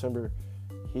 20 in September.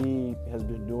 He has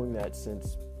been doing that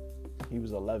since he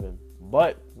was 11.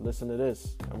 But listen to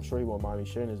this. I'm sure he won't mind me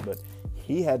sharing this, but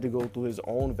he had to go through his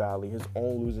own valley, his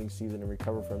own losing season, and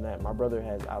recover from that. My brother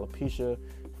has alopecia.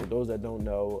 For those that don't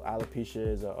know, alopecia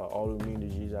is an autoimmune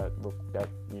disease that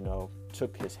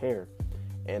took his hair.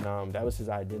 And that was his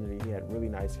identity. He had really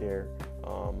nice hair,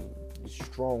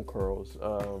 strong curls.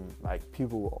 Like,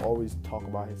 people will always talk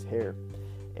about his hair.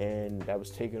 And that was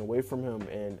taken away from him.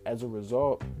 And as a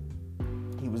result,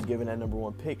 he was given that number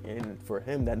 1 pick, and for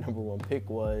him, that number 1 pick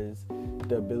was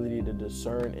the ability to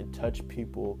discern and touch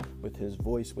people with his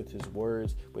voice, with his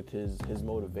words, with his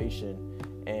motivation.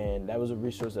 And that was a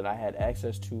resource that I had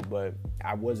access to, but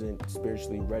I wasn't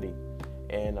spiritually ready,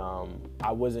 and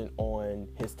I wasn't on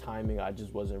his timing. I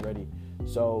just wasn't ready.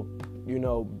 So,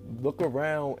 look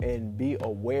around and be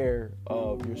aware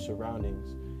of your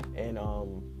surroundings. And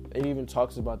it even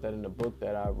talks about that in the book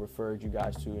that I referred you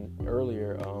guys to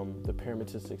earlier, The Pyramid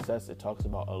to Success. It talks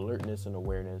about alertness and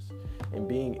awareness, and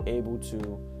being able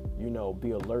to,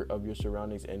 be alert of your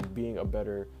surroundings, and being a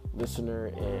better listener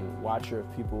and watcher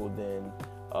of people than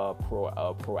a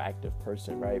proactive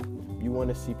person, right? You want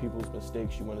to see people's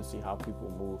mistakes. You want to see how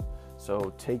people move.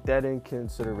 So take that in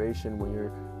consideration when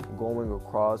you're going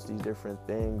across these different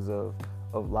things of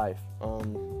life.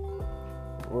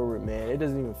 Man, it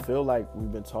doesn't even feel like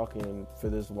we've been talking for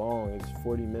this long. It's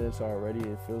 40 minutes already.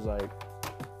 It feels like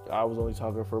I was only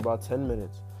talking for about 10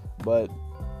 minutes. But,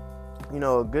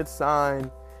 a good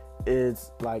sign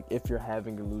is, like, if you're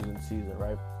having a losing season,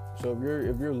 right? So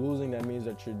if you're losing, that means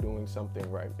that you're doing something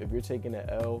right. If you're taking an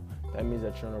L, that means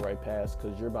that you're on the right path,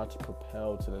 because you're about to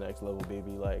propel to the next level,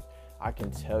 baby. Like, I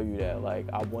can tell you that. Like,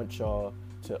 I want y'all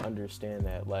to understand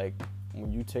that. Like,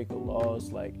 when you take a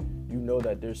loss, like,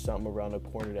 that there's something around the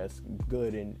corner that's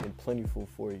good and plentiful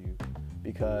for you,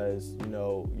 because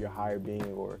your higher being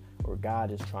or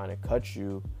God is trying to cut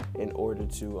you in order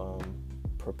to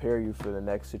prepare you for the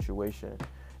next situation.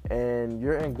 And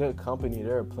you're in good company.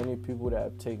 There are plenty of people that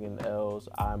have taken L's.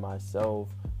 I myself,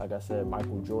 like I said,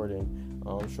 Michael Jordan,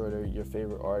 I'm sure they're your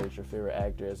favorite artist, your favorite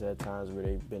actor, has had times where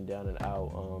they've been down and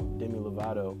out. Demi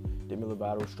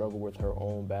Lovato struggled with her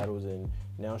own battles, and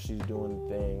now she's doing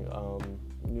the thing.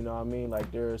 You know what I mean?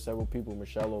 Like, there are several people,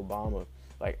 Michelle Obama.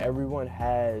 Like, everyone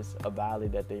has a valley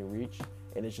that they reach,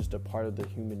 and it's just a part of the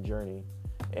human journey.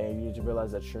 And you need to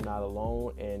realize that you're not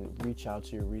alone, and reach out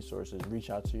to your resources, reach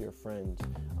out to your friends.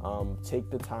 Take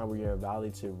the time where you're in a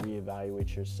valley to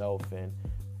reevaluate yourself and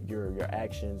your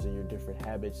actions and your different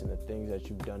habits and the things that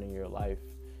you've done in your life,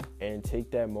 and take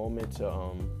that moment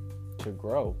to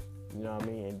grow. You know what I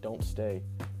mean? And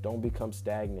don't become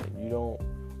stagnant. You don't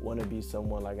want to be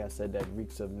someone, like I said, that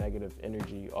reeks of negative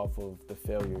energy off of the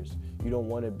failures. You don't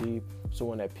want to be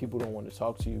someone that people don't want to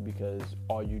talk to you because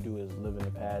all you do is live in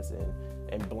the past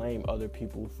and blame other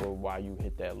people for why you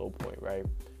hit that low point, right?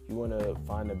 You want to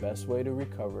find the best way to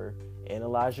recover,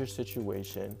 analyze your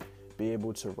situation, be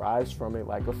able to rise from it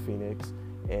like a phoenix,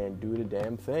 and do the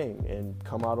damn thing and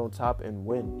come out on top and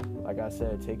win. Like I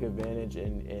said, take advantage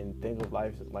and think of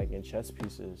life like in chess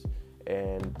pieces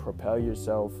and propel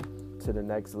yourself to the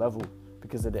next level,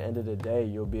 because at the end of the day,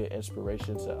 you'll be an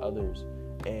inspiration to others.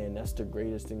 And that's the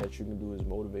greatest thing that you can do, is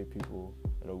motivate people.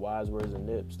 And the wise words of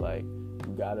Nips, like,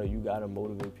 you gotta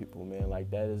motivate people, man. Like,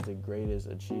 that is the greatest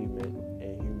achievement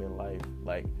in human life.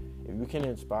 Like, if you can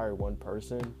inspire one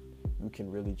person, you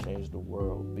can really change the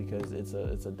world, because it's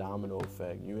a domino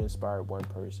effect. You inspire one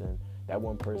person, that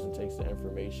one person takes the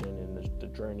information and the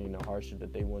journey and the hardship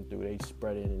that they went through, they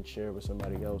spread it and share it with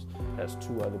somebody else. That's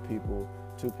two people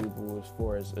as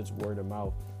far as it's word of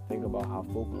mouth. Think about how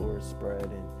folklore is spread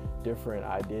and different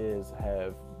ideas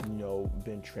have,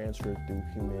 been transferred through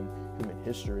human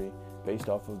history based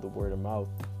off of the word of mouth.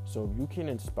 So if you can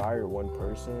inspire one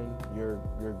person, you're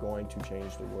going to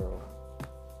change the world.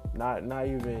 Not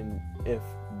even if.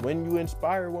 When you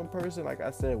inspire one person, like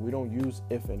I said, we don't use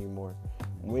if anymore.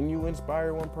 When you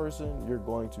inspire one person, you're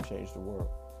going to change the world.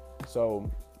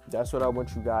 So that's what I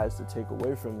want you guys to take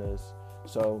away from this.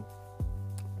 So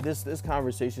this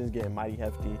conversation is getting mighty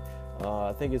hefty.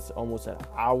 I think it's almost an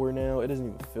hour now. It doesn't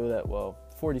even feel that well,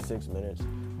 46 minutes.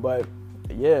 But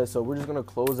yeah, so we're just going to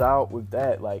close out with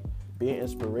that, like, be an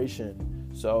inspiration.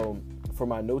 So for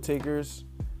my note takers,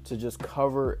 to just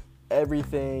cover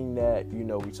everything that,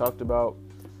 we talked about,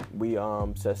 we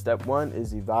said step 1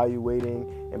 is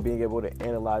evaluating and being able to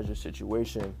analyze your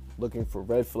situation, looking for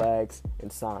red flags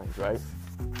and signs, right?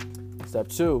 Step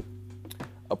 2,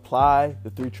 apply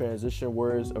the 3 transition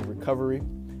words of recovery,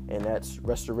 and that's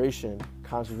restoration,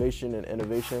 conservation, and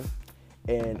innovation,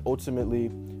 and ultimately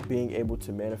being able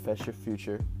to manifest your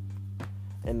future.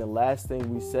 And the last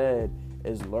thing we said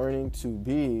is learning to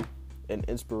be an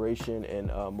inspiration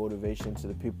and motivation to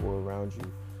the people around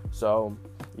you. So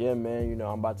yeah, man,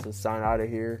 I'm about to sign out of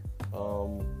here.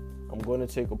 I'm going to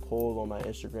take a poll on my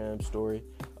Instagram story.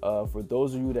 For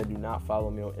those of you that do not follow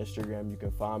me on Instagram, you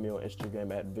can find me on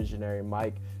Instagram at Visionary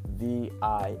Mike,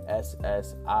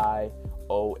 VISSIONARY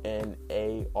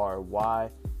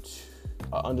 _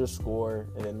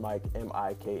 and then Mike,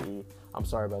 MIKE. I'm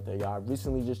sorry about that, y'all. I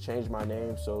recently just changed my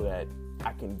name so that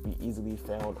I can be easily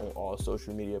found on all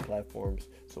social media platforms.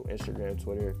 So Instagram,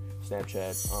 Twitter,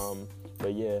 Snapchat.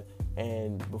 But yeah,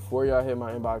 and before y'all hit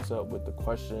my inbox up with the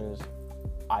questions,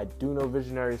 I do know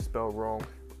visionary is spelled wrong.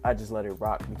 I just let it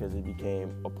rock because it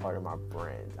became a part of my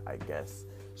brand, I guess.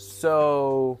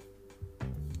 So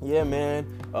yeah, man,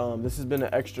 this has been an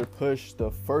extra push.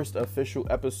 The first official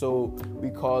episode,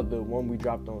 we called the one we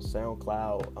dropped on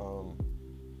SoundCloud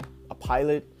a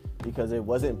pilot, because it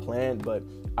wasn't planned, but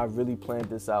I really planned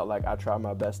this out. Like, I tried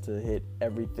my best to hit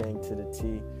everything to the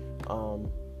T.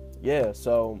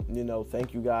 So,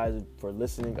 thank you guys for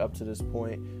listening up to this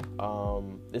point.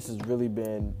 This has really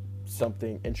been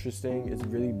something interesting. It's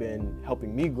really been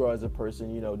helping me grow as a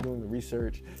person, doing the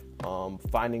research,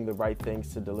 finding the right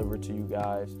things to deliver to you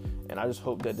guys. And I just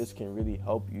hope that this can really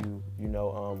help you,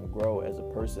 grow as a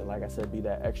person. Like I said, be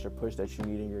that extra push that you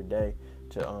need in your day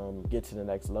to get to the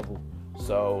next level.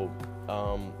 So,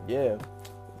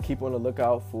 keep on the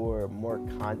lookout for more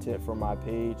content from my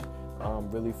page.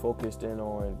 Really focused in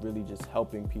on really just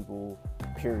helping people,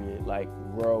 period, like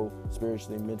grow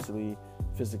spiritually, mentally,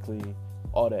 physically,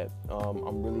 all that.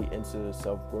 I'm really into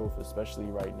self-growth, especially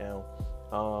right now.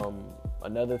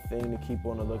 Another thing to keep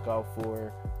on the lookout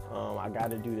for, I got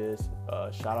to do this.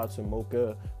 Shout out to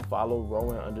Mocha. Follow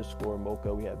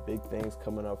Rowan_Mocha. We have big things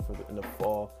coming up in the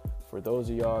fall. For those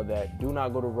of y'all that do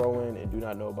not go to Rowan and do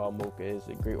not know about Mocha, it's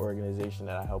a great organization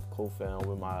that I helped co-found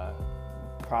with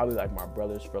probably my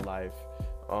brothers for life.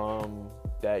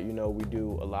 That, we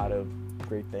do a lot of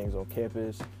great things on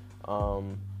campus.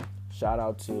 Shout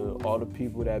out to all the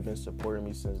people that have been supporting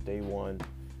me since day one.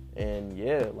 And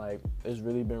yeah, it's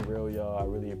really been real, y'all. I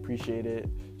really appreciate it.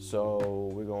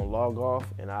 So we're going to log off,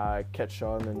 and I catch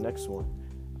y'all in the next one.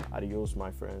 Adios,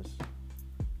 my friends.